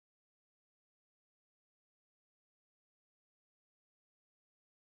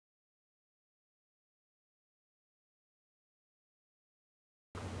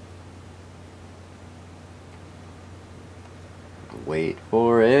Wait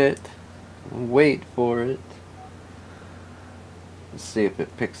for it. Wait for it. Let's see if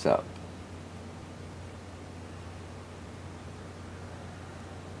it picks up.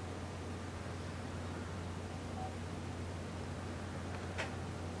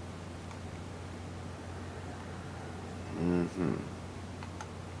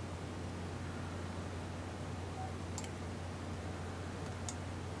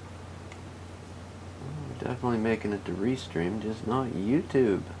 Definitely making it to Restream, just not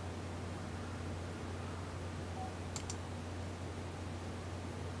YouTube.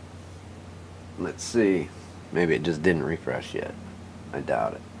 Let's see. Maybe it just didn't refresh yet. I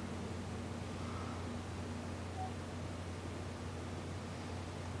doubt it.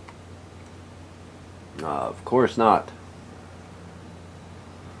 Of course not.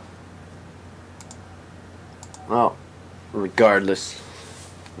 Well, regardless,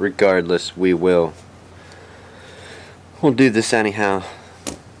 we'll do this anyhow.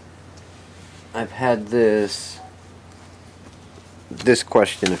 I've had this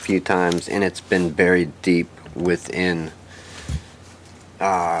question a few times, and it's been buried deep within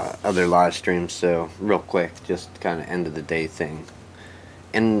other live streams. So real quick, just kind of end of the day thing.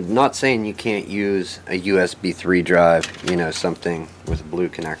 And not saying you can't use a USB 3 drive, you know, something with a blue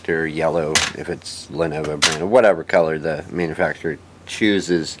connector, yellow if it's Lenovo brand, or whatever color the manufacturer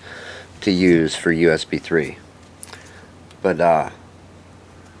chooses to use for USB 3. But I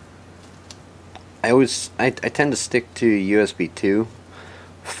tend to stick to USB 2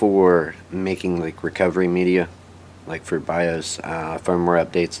 for making like recovery media, like for BIOS firmware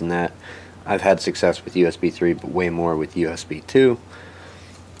updates and that. I've had success with USB 3, but way more with USB 2.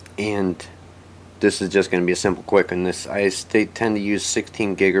 And this is just going to be a simple quick one. I tend to use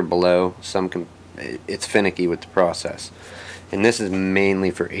 16 gig or below. It's finicky with the process. And this is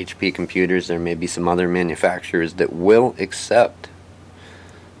mainly for HP computers. There may be some other manufacturers that will accept,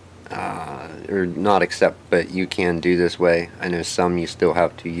 or not accept, but you can do this way. I know some you still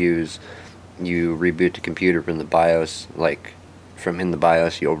have to use. You reboot the computer from the BIOS, like from in the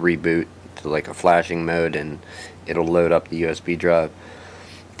BIOS you'll reboot to like a flashing mode and it'll load up the USB drive.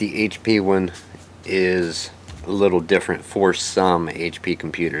 The HP one is a little different for some HP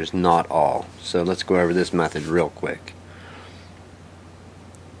computers, not all. So let's go over this method real quick.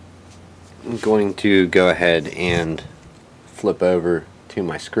 I'm going to go ahead and flip over to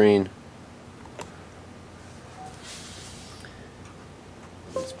my screen.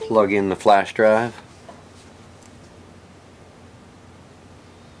 Let's plug in the flash drive.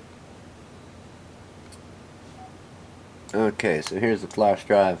 Okay, so here's the flash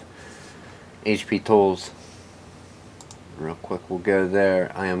drive. HP Tools. Real quick, we'll go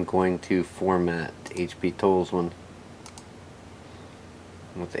there. I am going to format the HP Tools one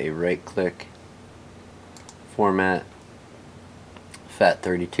with a right click, format,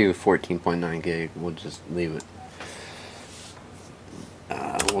 FAT32, 14.9 gig. We'll just leave it.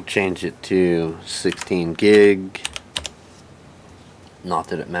 We'll change it to 16 gig. Not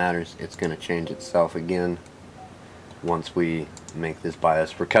that it matters, it's going to change itself again once we make this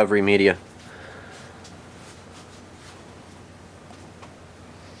BIOS recovery media.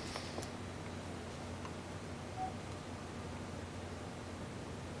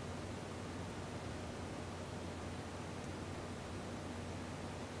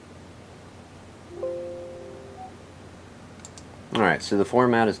 Alright, so the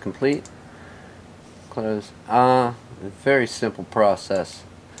format is complete. Close. Very simple process.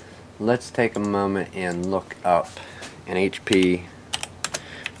 Let's take a moment and look up an HP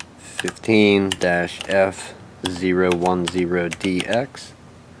 15-F010DX.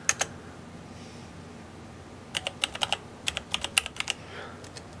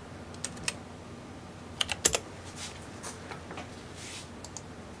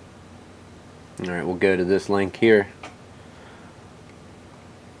 Alright, we'll go to this link here.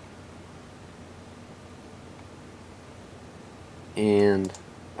 And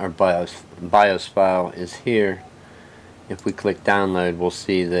our BIOS file is here. If we click download, we'll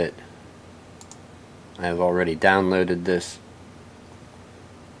see that I have already downloaded this.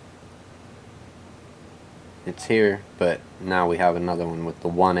 It's here, but now we have another one with the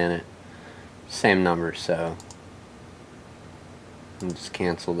 1 in it. Same number, so I'll just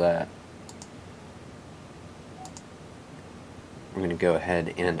cancel that. I'm going to go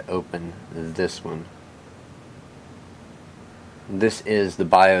ahead and open this one. This is the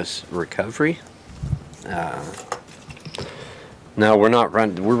BIOS recovery. Now we're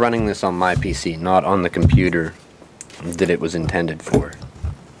running this on my PC, not on the computer that it was intended for.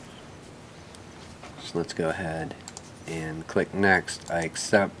 So let's go ahead and click next. I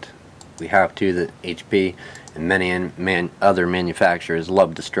accept. We have to the HP, And many other manufacturers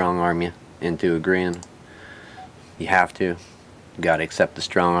love to strong arm you into agreeing. You have to. You gotta accept the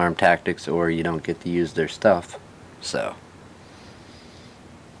strong arm tactics or you don't get to use their stuff. So.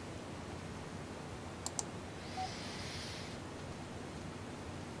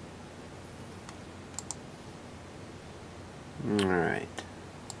 Alright.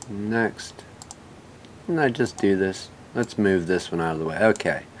 Next. And I just do this. Let's move this one out of the way.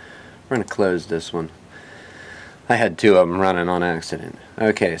 Okay. We're going to close this one. I had two of them running on accident.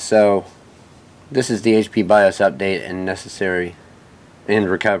 Okay, so this is the HP BIOS update and necessary and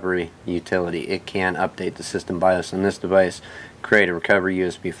recovery utility. It can update the system BIOS on this device, create a recovery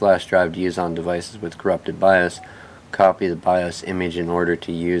USB flash drive to use on devices with corrupted BIOS, copy the BIOS image in order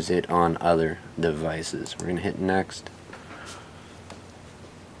to use it on other devices. We're going to hit next.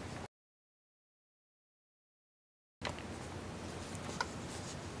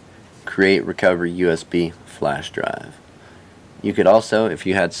 Create recovery USB flash drive. You could also, if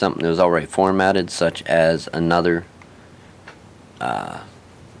you had something that was already formatted, such as another,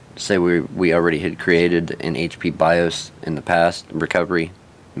 say we already had created an HP BIOS in the past, recovery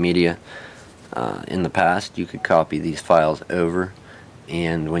media in the past, you could copy these files over,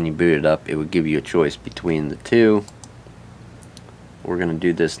 and when you boot it up, it would give you a choice between the two. We're going to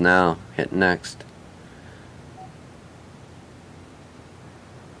do this now. Hit next.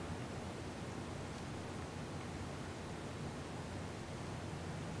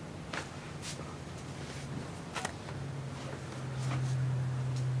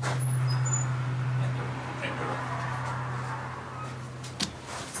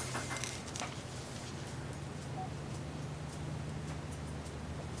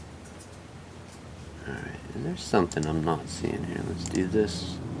 There's something I'm not seeing here. Let's do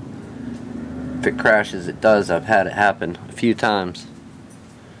this. If it crashes, it does. I've had it happen a few times.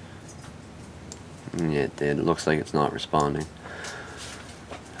 Yeah, it looks like it's not responding.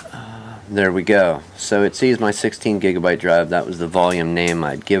 There we go. So it sees my 16 gigabyte drive. That was the volume name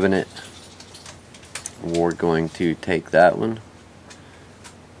I'd given it. We're going to take that one.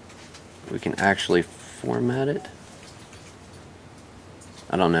 We can actually format it.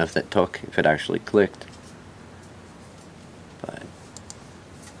 I don't know if that took, if it actually clicked. But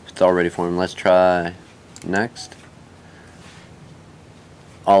it's already formed. Let's try next.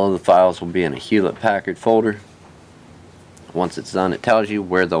 All of the files will be in a Hewlett-Packard folder. Once it's done, it tells you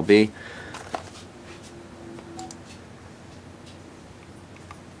where they'll be.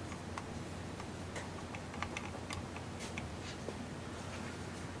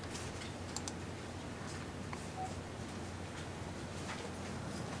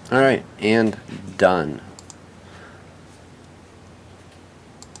 Alright, and done.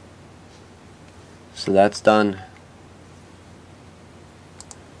 So that's done.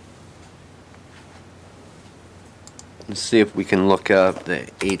 Let's see if we can look up the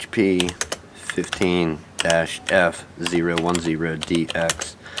HP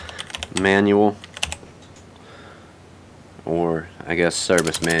 15-F010DX manual, or I guess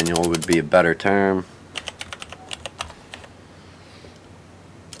service manual would be a better term.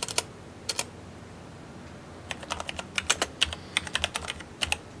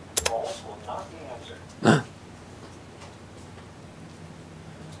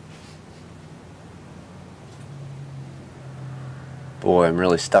 Boy, I'm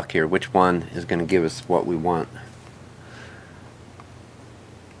really stuck here. Which one is going to give us what we want?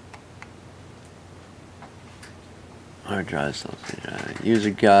 Hard drive, user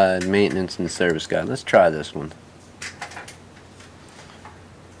guide, maintenance, and service guide. Let's try this one.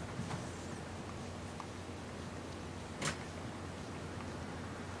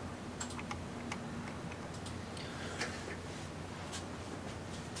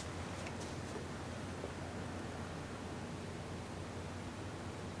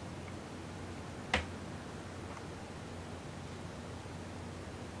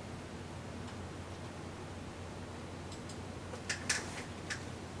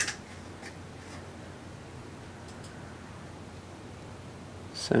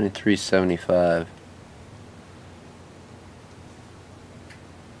 $73.75.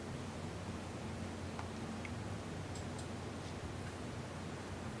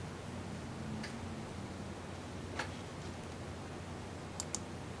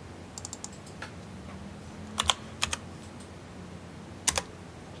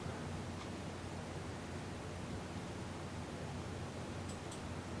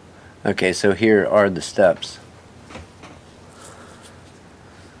 Okay, so here are the steps.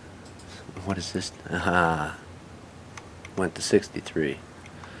 What is this? Aha. Went to 63.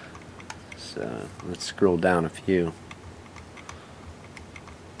 So let's scroll down a few.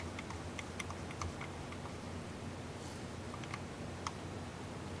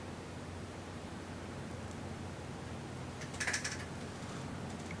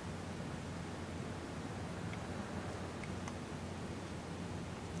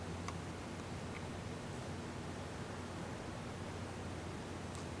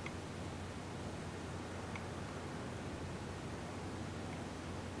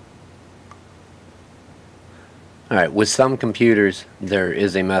 Alright, with some computers there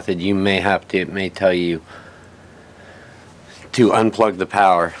is a method you may have to, it may tell you to unplug the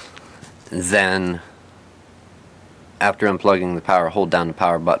power, then after unplugging the power, hold down the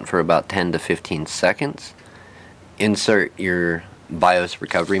power button for about 10 to 15 seconds, insert your BIOS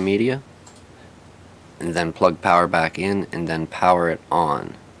recovery media, and then plug power back in, and then power it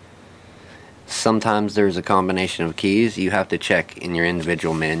on. Sometimes there's a combination of keys. You have to check in your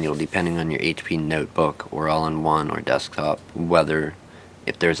individual manual, depending on your HP notebook or all-in-one or desktop, whether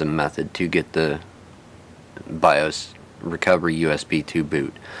if there's a method to get the BIOS recovery USB to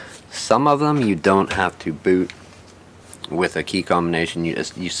boot. Some of them you don't have to boot with a key combination.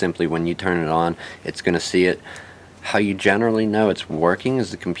 You simply, when you turn it on, it's going to see it. How you generally know it's working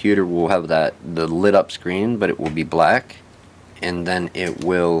is the computer will have the lit up screen, but it will be black, and then it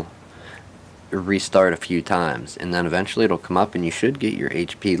will restart a few times, and then eventually it'll come up and you should get your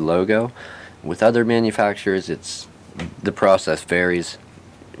HP logo. With other manufacturers, the process varies.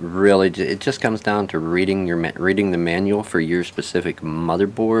 Really, it just comes down to reading the manual for your specific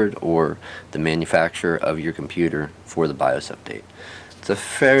motherboard or the manufacturer of your computer for the BIOS update. It's a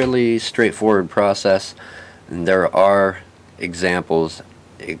fairly straightforward process, and there are examples,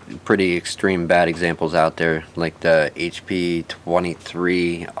 pretty extreme bad examples out there, like the HP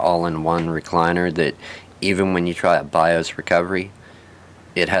 23 all-in-one recliner, that even when you try a BIOS recovery,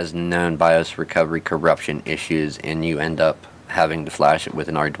 it has known BIOS recovery corruption issues, and you end up having to flash it with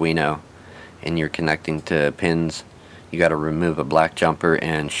an Arduino, and you're connecting to pins. You got to remove a black jumper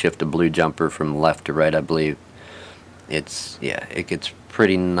and shift a blue jumper from left to right, I believe. It gets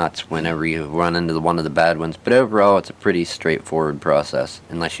pretty nuts whenever you run into one of the bad ones, but overall it's a pretty straightforward process,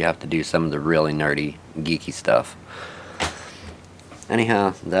 unless you have to do some of the really nerdy, geeky stuff.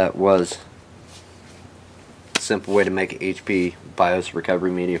 Anyhow, that was a simple way to make HP BIOS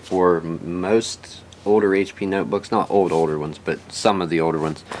recovery media for most older HP notebooks. Not older ones, but some of the older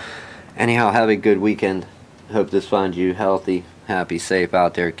ones. Anyhow, have a good weekend. Hope this finds you healthy, happy, safe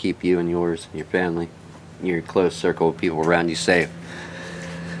out there. Keep you and yours, your family, your close circle of people around you safe.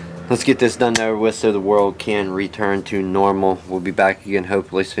 Let's get this done over with so the world can return to normal. We'll be back again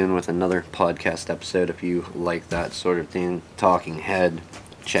hopefully soon with another podcast episode. If you like that sort of thing, talking head,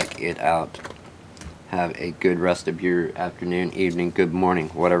 check it out. Have a good rest of your afternoon, evening, good morning,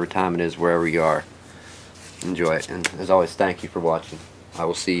 whatever time it is, wherever you are. Enjoy it, and as always, thank you for watching. I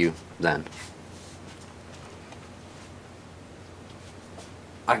will see you then.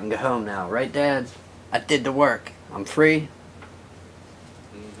 I can go home now, right, Dad? I did the work. I'm free.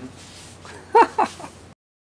 Mm-hmm.